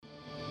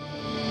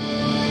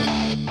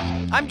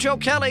I'm Joe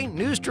Kelly,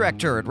 news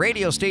director at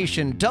radio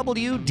station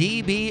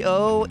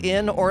WDBO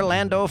in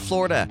Orlando,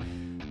 Florida,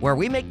 where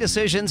we make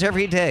decisions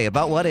every day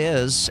about what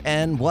is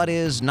and what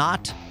is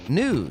not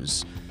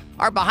news.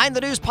 Our Behind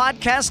the News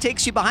podcast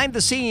takes you behind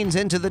the scenes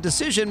into the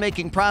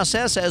decision-making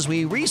process as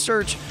we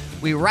research,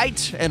 we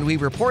write, and we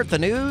report the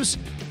news.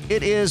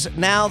 It is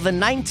now the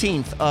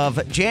 19th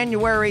of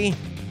January,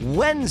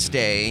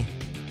 Wednesday.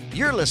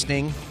 You're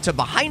listening to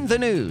Behind the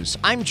News.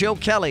 I'm Joe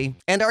Kelly,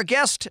 and our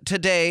guest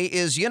today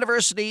is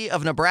University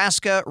of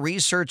Nebraska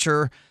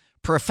researcher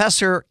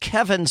Professor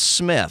Kevin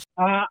Smith.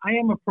 I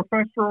am a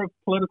professor of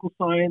political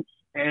science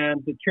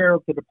and the chair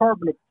of the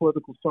Department of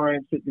Political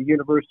Science at the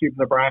University of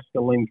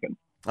Nebraska-Lincoln.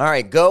 All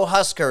right, go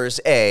Huskers,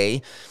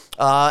 A.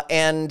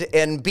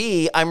 And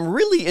B, I'm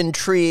really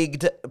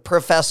intrigued,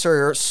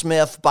 Professor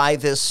Smith, by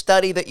this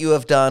study that you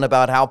have done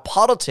about how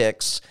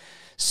politics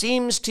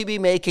seems to be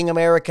making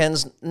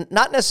Americans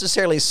not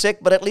necessarily sick,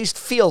 but at least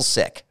feel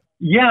sick.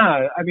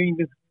 Yeah, I mean,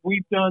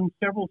 we've done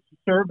several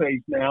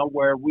surveys now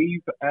where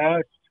we've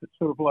asked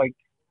sort of like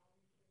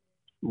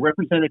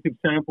representative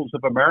samples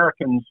of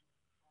Americans,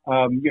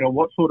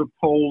 what sort of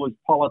toll is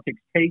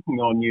politics taking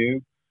on you?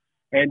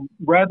 And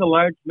rather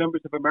large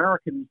numbers of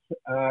Americans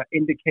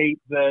indicate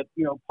that,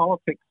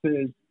 politics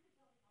is,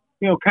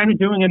 kind of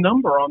doing a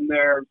number on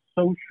their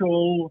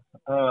social,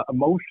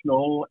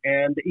 emotional,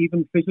 and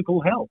even physical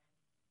health.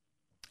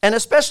 And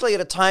especially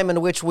at a time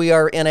in which we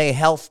are in a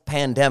health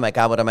pandemic,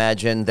 I would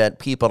imagine that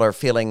people are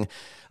feeling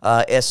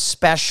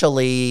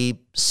especially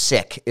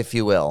sick, if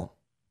you will.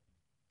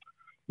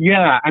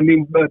 Yeah, I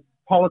mean, but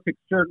politics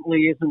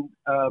certainly isn't,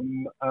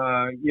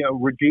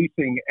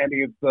 reducing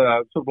any of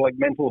the sort of like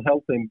mental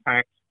health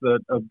impacts that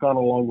have gone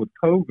along with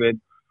COVID.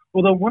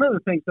 Although one of the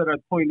things that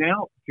I'd point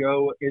out,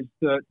 Joe, is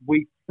that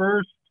we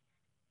first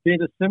did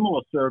a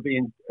similar survey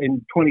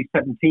in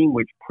 2017,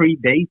 which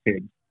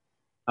predated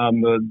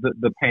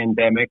the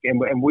pandemic,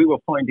 and we were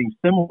finding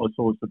similar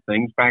sorts of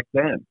things back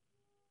then.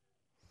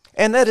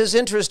 And that is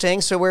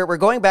interesting. So we're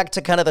going back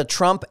to kind of the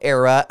Trump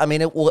era. I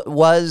mean, it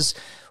was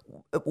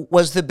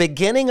the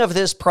beginning of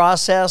this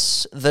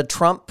process the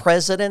Trump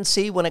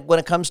presidency when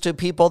it comes to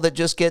people that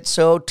just get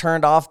so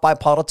turned off by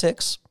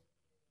politics?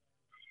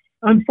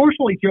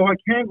 Unfortunately, Joe, I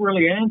can't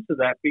really answer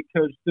that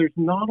because there's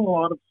not a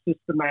lot of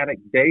systematic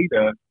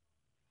data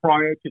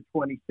prior to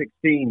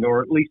 2016,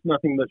 or at least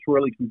nothing that's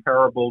really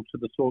comparable to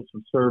the sorts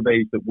of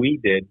surveys that we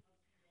did.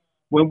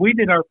 When we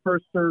did our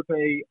first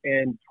survey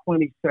in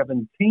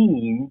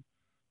 2017,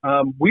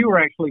 we were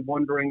actually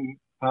wondering,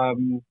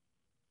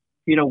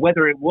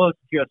 whether it was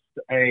just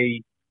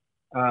a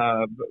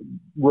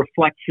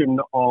reflection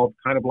of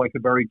kind of like a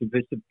very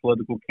divisive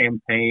political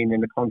campaign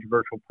and a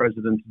controversial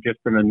president had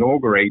just been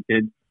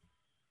inaugurated.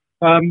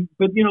 But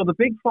the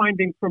big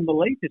finding from the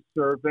latest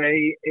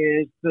survey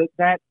is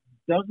that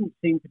doesn't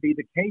seem to be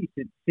the case.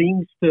 It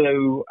seems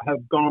to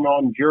have gone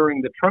on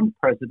during the Trump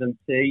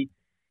presidency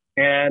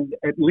and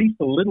at least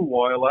a little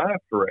while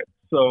after it.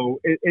 So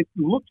it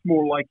looks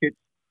more like it's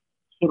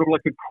sort of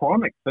like a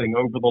chronic thing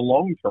over the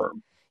long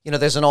term.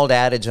 There's an old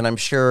adage, and I'm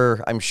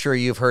sure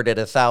you've heard it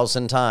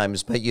 1,000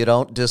 times, but you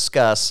don't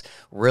discuss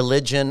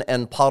religion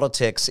and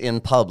politics in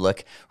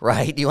public,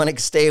 right? You want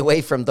to stay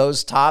away from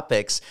those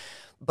topics.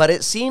 But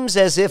it seems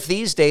as if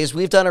these days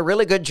we've done a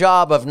really good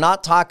job of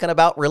not talking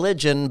about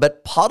religion,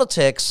 but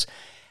politics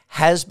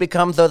has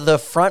become the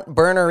front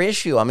burner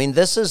issue. I mean,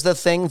 this is the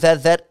thing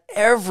that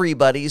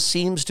everybody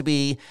seems to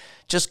be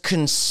just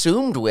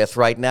consumed with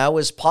right now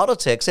is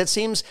politics. It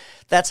seems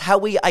that's how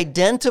we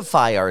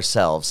identify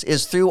ourselves,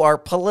 is through our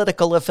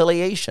political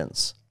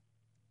affiliations.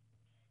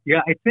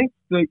 Yeah, I think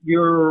that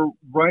you're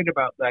right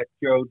about that,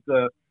 Joe.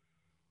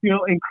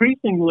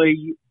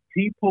 Increasingly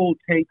people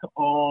take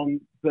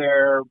on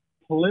their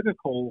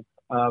political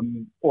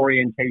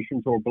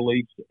orientations or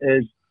beliefs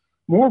as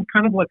more of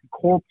kind of like a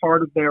core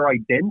part of their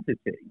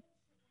identity.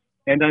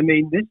 And I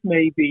mean, this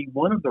may be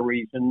one of the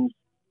reasons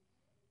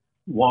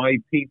why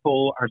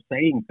people are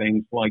saying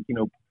things like,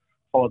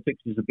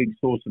 politics is a big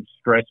source of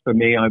stress for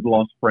me. I've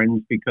lost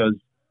friends because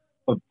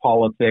of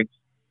politics.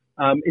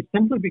 It's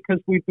simply because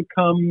we've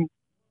become,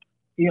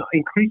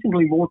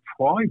 increasingly more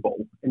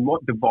tribal. And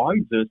what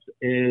divides us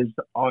is,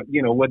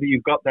 whether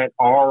you've got that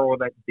R or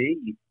that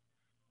D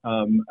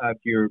of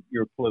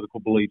your political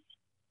beliefs.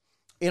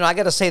 I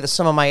got to say that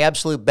some of my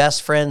absolute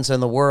best friends in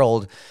the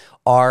world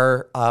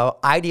are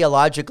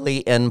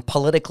ideologically and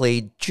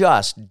politically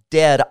just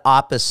dead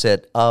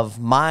opposite of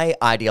my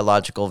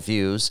ideological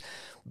views.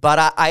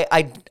 But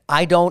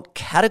I don't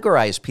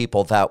categorize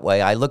people that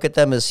way. I look at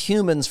them as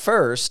humans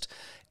first,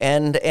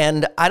 and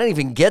I don't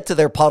even get to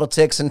their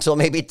politics until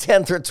maybe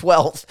 10th or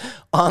 12th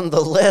on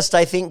the list.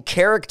 I think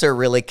character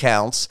really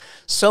counts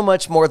so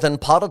much more than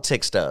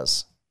politics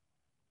does.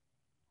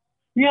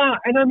 Yeah,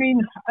 and I mean,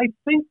 I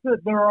think that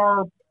there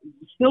are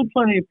still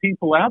plenty of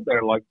people out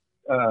there like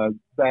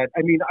that.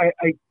 I mean,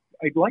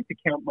 I'd like to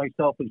count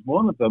myself as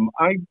one of them.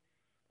 I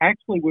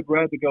actually would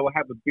rather go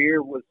have a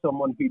beer with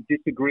someone who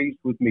disagrees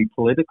with me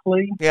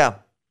politically,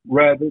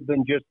 rather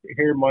than just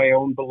hear my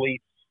own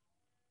beliefs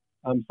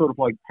sort of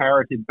like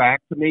parroted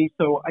back to me.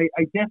 So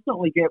I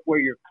definitely get where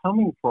you're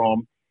coming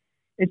from.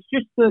 It's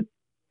just that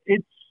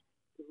it's,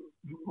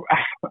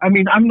 I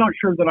mean, I'm not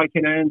sure that I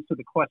can answer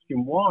the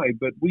question why,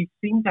 but we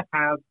seem to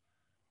have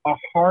a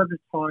harder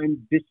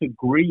time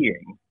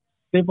disagreeing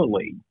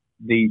civilly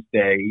these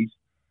days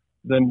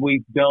than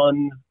we've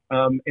done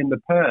in the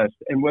past.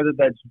 And whether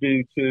that's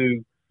due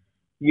to,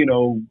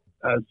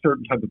 a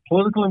certain type of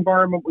political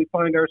environment we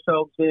find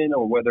ourselves in,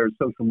 or whether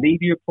social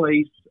media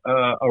plays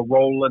a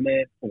role in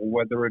it, or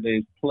whether it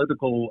is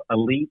political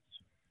elites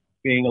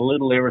being a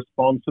little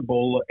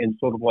irresponsible and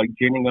sort of like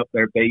ginning up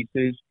their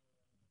bases.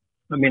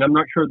 I mean, I'm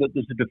not sure that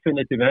there's a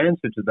definitive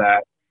answer to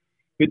that,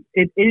 but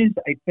it is,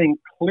 I think,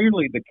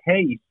 clearly the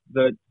case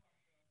that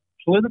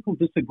political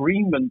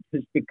disagreement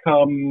has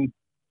become,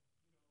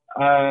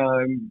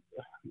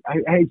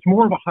 it's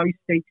more of a high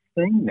stakes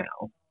thing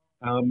now.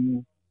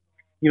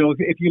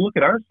 If you look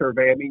at our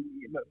survey, I mean,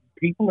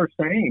 people are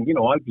saying,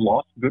 I've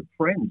lost good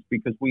friends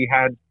because we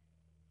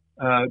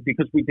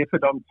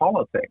differed on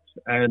politics.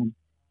 And,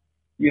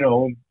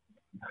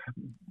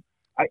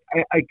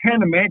 I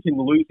can't imagine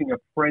losing a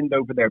friend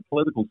over their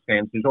political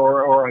stances,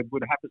 or I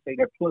would have to say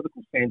their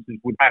political stances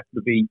would have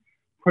to be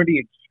pretty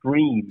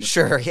extreme.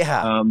 Sure,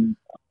 yeah.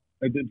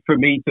 For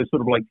me to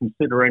sort of like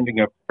consider ending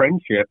a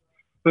friendship.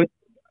 But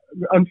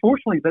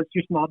unfortunately, that's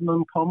just not an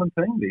uncommon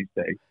thing these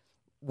days.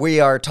 We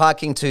are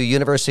talking to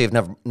University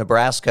of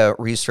Nebraska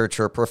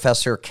researcher,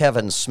 Professor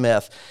Kevin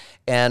Smith.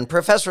 And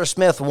Professor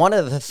Smith, one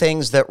of the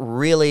things that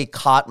really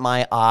caught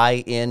my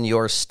eye in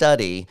your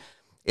study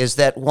is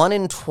that 1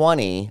 in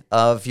 20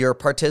 of your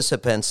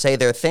participants say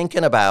they're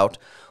thinking about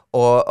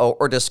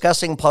or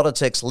discussing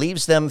politics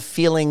leaves them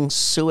feeling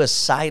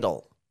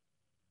suicidal.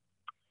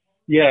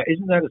 Yeah,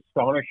 isn't that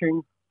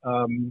astonishing?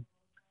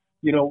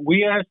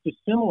 We asked a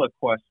similar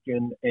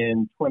question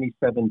in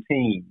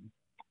 2017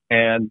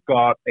 and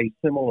got a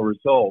similar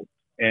result.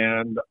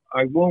 And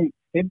I won't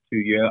fib to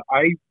you,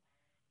 I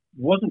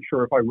wasn't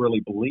sure if I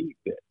really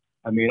believed it.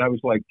 I mean, I was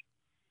like,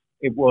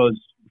 it was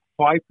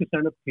 5%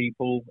 of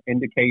people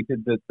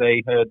indicated that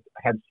they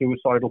had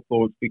suicidal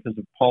thoughts because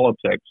of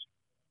politics.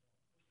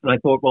 And I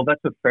thought, well,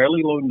 that's a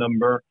fairly low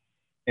number,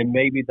 and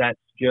maybe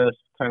that's just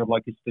kind of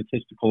like a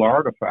statistical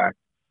artifact.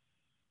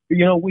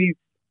 But, we've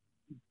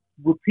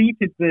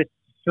repeated this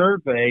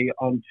survey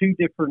on 2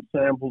 different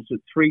samples at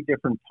 3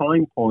 different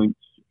time points,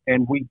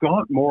 and we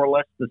got more or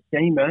less the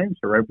same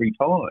answer every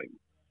time.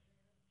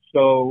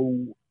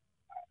 So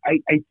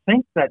I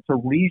think that's a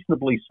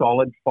reasonably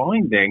solid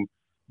finding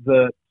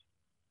that,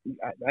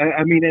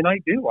 I mean, and I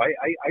do.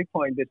 I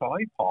find this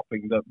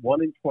eye-popping that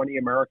 1 in 20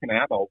 American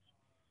adults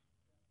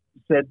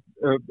said,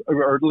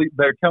 or at least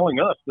they're telling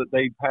us that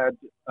they've had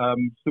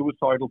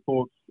suicidal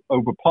thoughts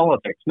over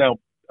politics. Now,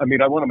 I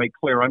mean, I want to make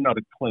clear I'm not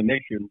a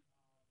clinician,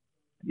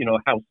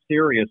 how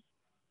serious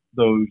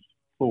those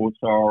thoughts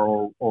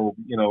are or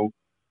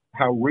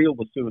how real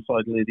the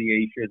suicidal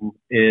ideation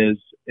is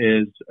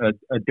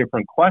a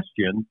different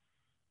question.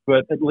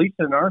 But at least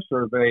in our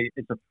survey,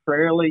 it's a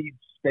fairly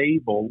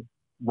stable,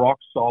 rock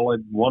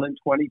solid 1 in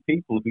 20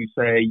 people who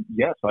say,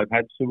 yes, I've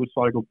had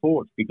suicidal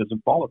thoughts because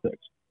of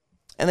politics.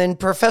 And then,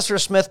 Professor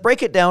Smith,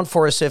 break it down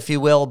for us, if you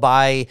will,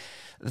 by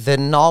the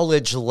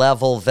knowledge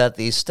level that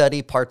the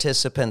study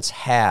participants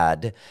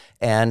had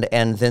and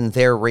then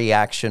their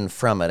reaction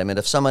from it. I mean,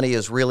 if somebody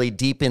is really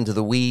deep into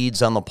the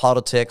weeds on the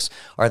politics,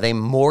 are they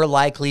more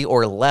likely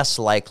or less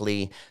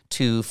likely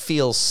to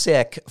feel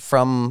sick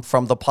from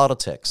the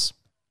politics?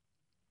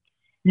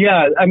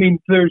 Yeah, I mean,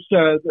 there's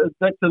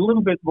that's a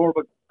little bit more of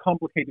a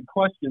complicated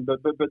question,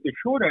 but the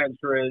short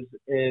answer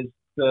is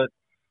that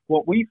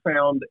what we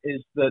found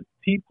is that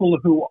people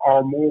who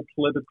are more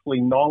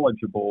politically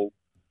knowledgeable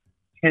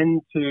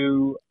tend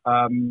to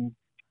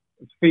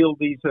feel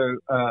these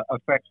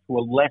effects to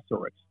a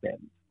lesser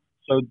extent.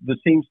 So there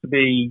seems to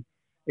be,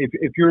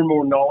 if you're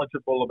more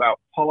knowledgeable about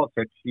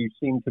politics, you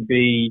seem to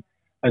be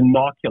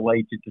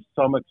inoculated to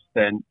some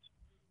extent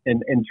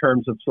in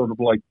terms of sort of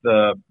like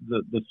the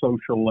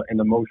social and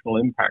emotional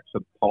impacts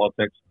of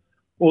politics.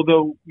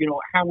 Although,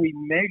 how we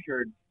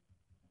measured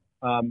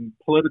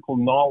political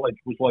knowledge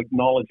was like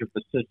knowledge of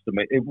the system.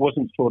 It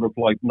wasn't sort of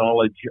like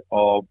knowledge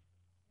of,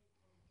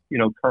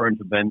 current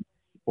events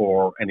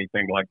or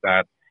anything like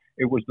that.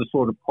 It was the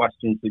sort of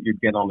questions that you'd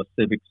get on a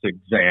civics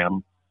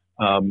exam.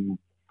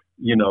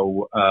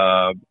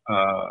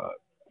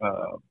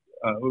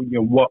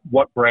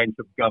 What branch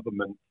of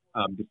government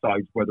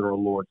decides whether a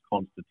law is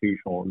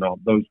constitutional or not?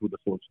 Those were the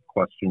sorts of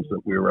questions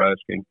that we were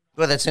asking.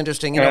 Well, that's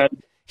interesting.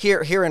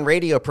 Here in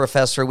radio,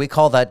 Professor, we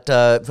call that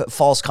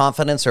false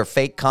confidence or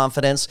fake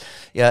confidence.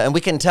 Yeah, and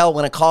we can tell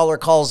when a caller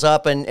calls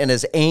up and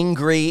is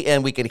angry,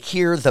 and we could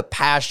hear the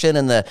passion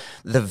and the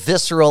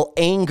visceral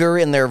anger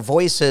in their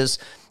voices.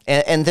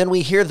 And then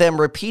we hear them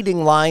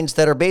repeating lines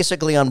that are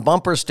basically on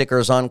bumper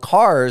stickers on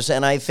cars.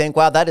 And I think,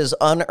 wow, that is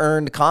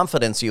unearned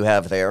confidence you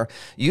have there.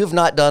 You've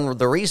not done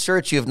the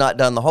research. You've not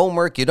done the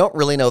homework. You don't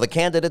really know the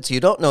candidates. You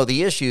don't know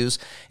the issues.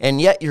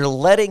 And yet you're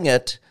letting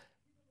it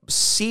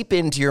seep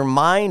into your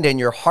mind and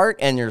your heart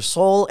and your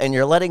soul, and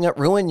you're letting it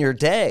ruin your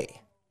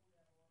day.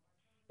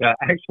 Yeah,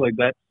 actually,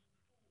 that's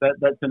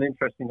an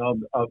interesting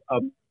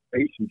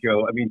observation,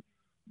 Joe. I mean,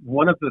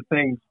 one of the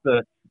things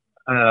that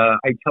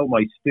I tell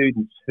my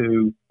students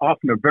who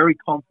often are very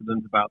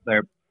confident about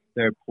their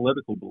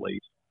political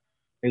beliefs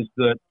is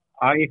that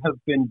I have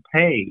been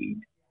paid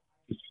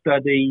to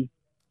study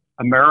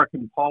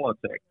American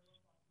politics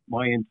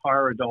my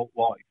entire adult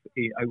life.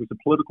 I was a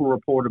political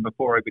reporter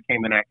before I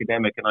became an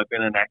academic, and I've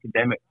been an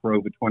academic for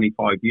over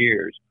 25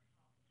 years.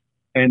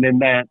 And in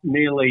that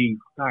nearly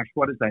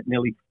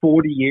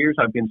 40 years,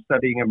 I've been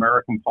studying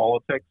American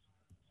politics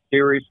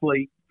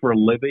seriously for a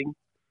living.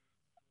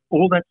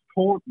 All that's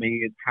taught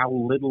me is how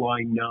little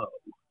I know.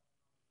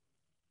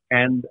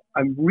 And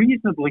I'm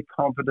reasonably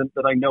confident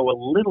that I know a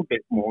little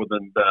bit more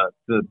than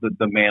the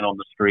man on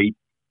the street.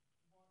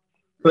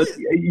 But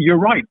you're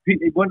right.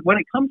 When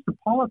it comes to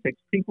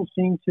politics, people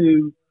seem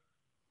to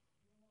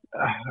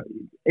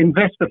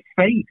invest a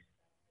faith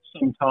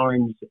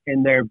sometimes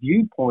in their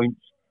viewpoints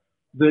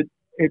that,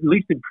 at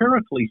least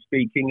empirically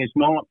speaking, is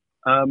not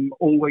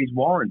always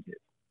warranted.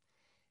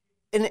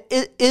 And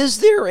is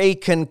there a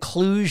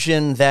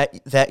conclusion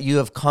that you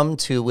have come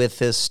to with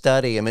this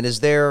study? I mean, is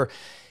there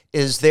a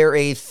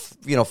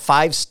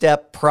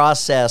 5-step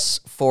process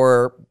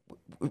for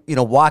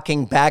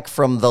walking back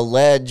from the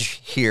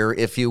ledge here,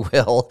 if you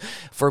will,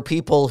 for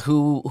people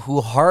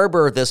who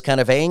harbor this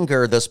kind of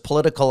anger, this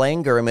political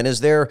anger? I mean,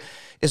 is there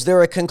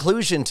a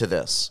conclusion to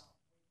this?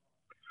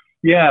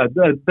 Yeah,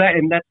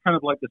 and that's kind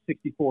of like the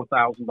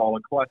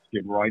 $64,000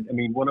 question, right? I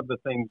mean, one of the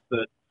things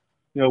that,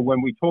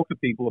 when we talk to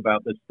people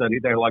about this study,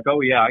 they're like,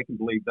 oh, yeah, I can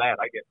believe that.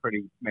 I get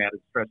pretty mad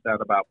and stressed out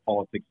about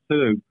politics,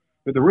 too.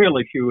 But the real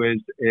issue is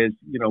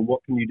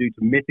what can you do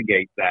to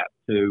mitigate that,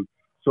 to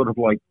sort of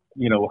like,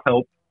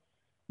 help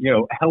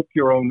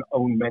your own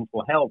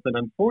mental health. And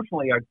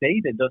unfortunately, our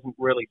data doesn't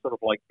really sort of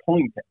like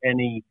point to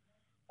any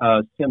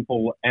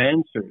simple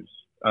answers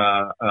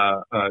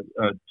to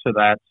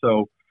that.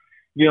 So,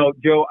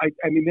 Joe,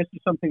 I mean, this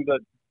is something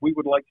that we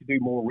would like to do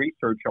more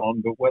research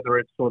on, but whether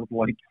it's sort of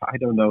like, I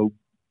don't know,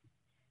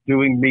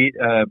 doing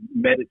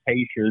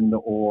meditation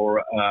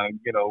or,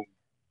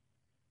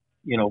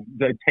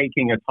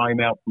 taking a time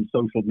out from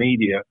social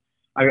media,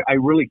 I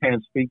really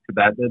can't speak to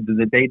that.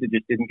 The data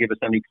just didn't give us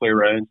any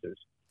clear answers.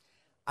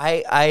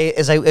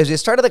 As we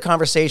started the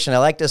conversation, I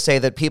like to say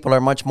that people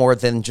are much more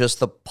than just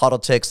the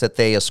politics that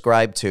they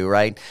ascribe to,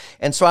 right?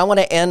 And so I want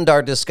to end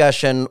our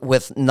discussion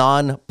with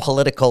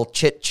non-political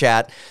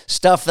chit-chat,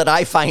 stuff that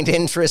I find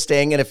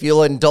interesting. And if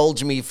you'll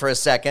indulge me for a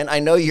second, I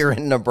know you're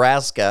in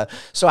Nebraska.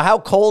 So how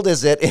cold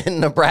is it in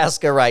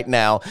Nebraska right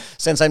now,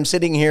 since I'm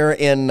sitting here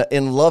in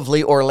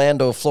lovely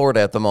Orlando,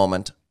 Florida at the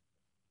moment?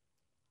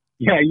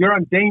 Yeah, you're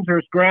on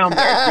dangerous ground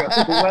there.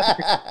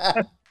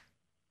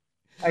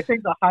 I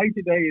think the high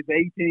today is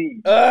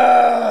 18.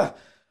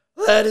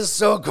 That is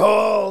so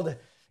cold.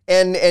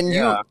 And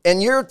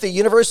you're at the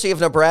University of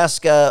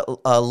Nebraska,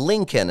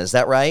 Lincoln, is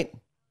that right?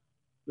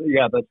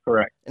 Yeah, that's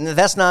correct. And is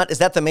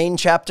that the main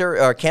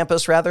chapter or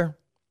campus rather?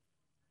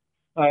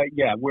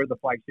 Yeah, we're the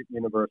flagship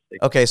university.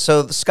 Okay,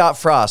 so Scott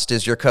Frost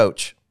is your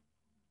coach.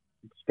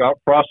 Scott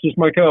Frost is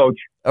my coach.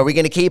 Are we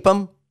going to keep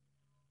him?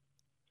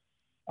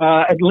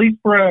 At least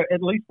for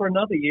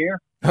another year.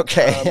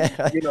 Okay.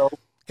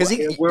 Because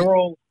we're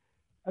all.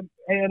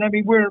 And I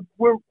mean, we're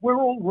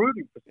all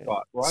rooting for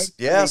Scott, right?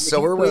 Yeah, I mean,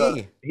 so are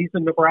we. He's a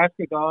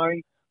Nebraska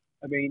guy.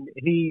 I mean,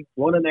 he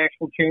won a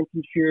national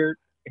championship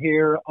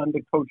here under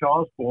Coach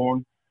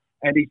Osborne,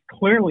 and he's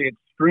clearly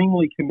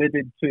extremely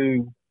committed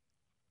to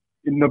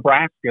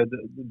Nebraska,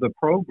 the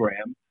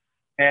program.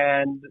 And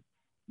I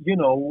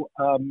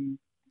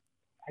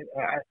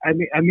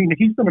mean,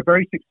 he's been a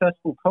very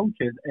successful coach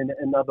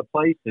in other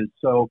places.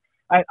 So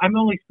I'm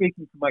only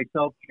speaking for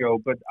myself, Joe,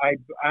 but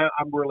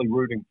I'm really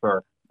rooting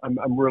for.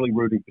 I'm really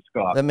rooting for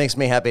Scott. That makes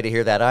me happy to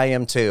hear that. I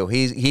am too.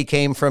 He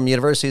came from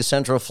University of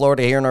Central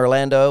Florida here in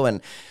Orlando,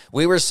 and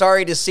we were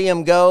sorry to see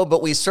him go, but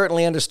we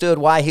certainly understood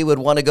why he would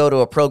want to go to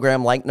a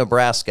program like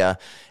Nebraska,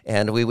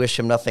 and we wish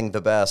him nothing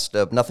but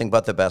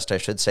the best, I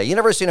should say.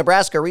 University of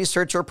Nebraska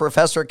researcher,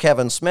 Professor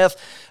Kevin Smith.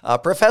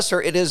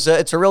 Professor,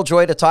 it's a real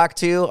joy to talk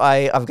to you.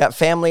 I've got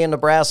family in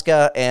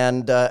Nebraska,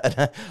 and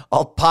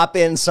I'll pop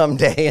in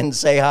someday and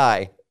say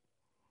hi.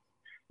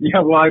 Yeah,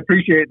 well, I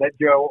appreciate that,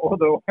 Joe,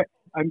 although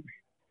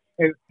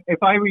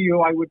if I were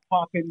you, I would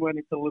pop in when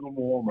it's a little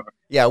warmer.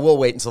 Yeah, we'll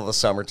wait until the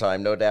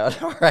summertime, no doubt.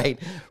 All right.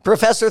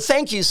 Professor,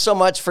 thank you so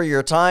much for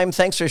your time.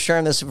 Thanks for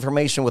sharing this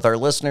information with our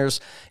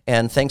listeners,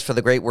 and thanks for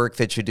the great work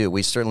that you do.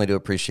 We certainly do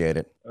appreciate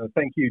it.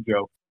 Thank you,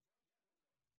 Joe.